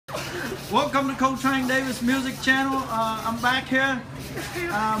Welcome to Coltrane Davis Music Channel. I'm back here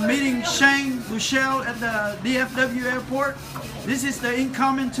meeting Shane Buechele at the DFW airport. This is the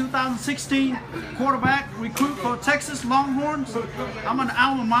incoming 2016 quarterback recruit for Texas Longhorns. I'm an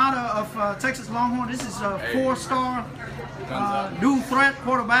alma mater of Texas Longhorns. This is a four-star dual threat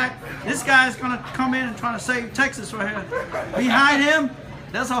quarterback. This guy is going to come in and try to save Texas right here. Behind him,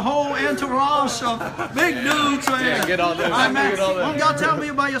 there's a whole entourage of big dudes right here. Yeah, get all this. All right, man. Why don't y'all tell me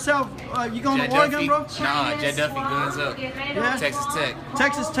about yourself? You going to Oregon, bro? Nah, Jett Duffey, guns up. Yeah? Texas Tech.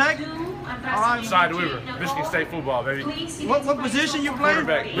 Texas Tech? All right. DeWeaver, Michigan State football, baby. What position you play?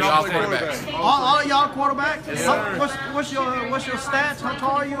 Quarterback. We all quarterbacks. All of y'all quarterbacks? Yes, sir. What's your stats? How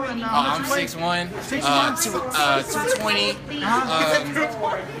tall are you? And I'm 6'1",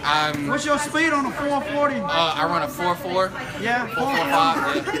 220. What's your speed on a 440? I run a 4.4. Yeah, 4.5.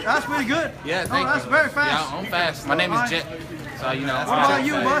 Yeah. That's pretty good. Yeah, thank you. That's very fast. Yeah, I'm fast. My name is Jett, so you know. What about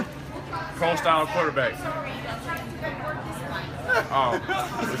you, bud? ProStyle quarterback. Oh,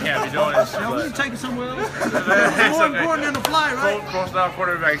 we can't be doing this. Yeah, we can take it somewhere else. It's more important than the fly, right? ProStyle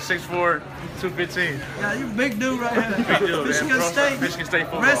quarterback, 6'4", 215. Yeah, you big dude right here. Big dude, Michigan State. Michigan State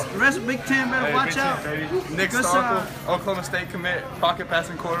football. Rest Big Ten better watch out. Nick Starkel, Oklahoma State commit, pocket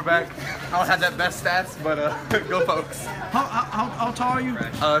passing quarterback. I don't have that best stats, but go folks. How tall are you?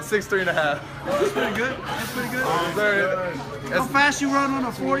 6'3.5". That's pretty good. That's pretty good. How fast you run on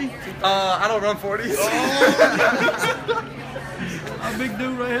a 40? I don't run 40s. A big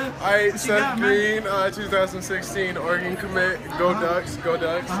dude right here. All right, Seth Green, 2016 Oregon commit. Go Ducks, go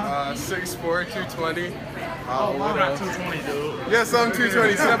Ducks. 6'4", 220. Oh, wow. Not 220, dude. Yes, I'm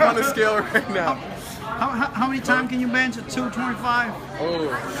 220. Step on the scale right now. How many times can you bench at 225? Oh,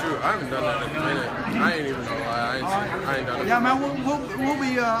 shoot. I haven't done that in a minute. I ain't even gonna lie. I ain't done it. Yeah, man, we'll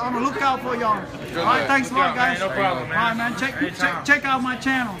be on the lookout for y'all. All right, thanks a lot, guys. No problem, man. All right, man, check out my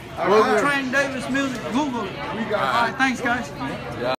channel. Coltrane Davis Music. Google it. All right, thanks, guys.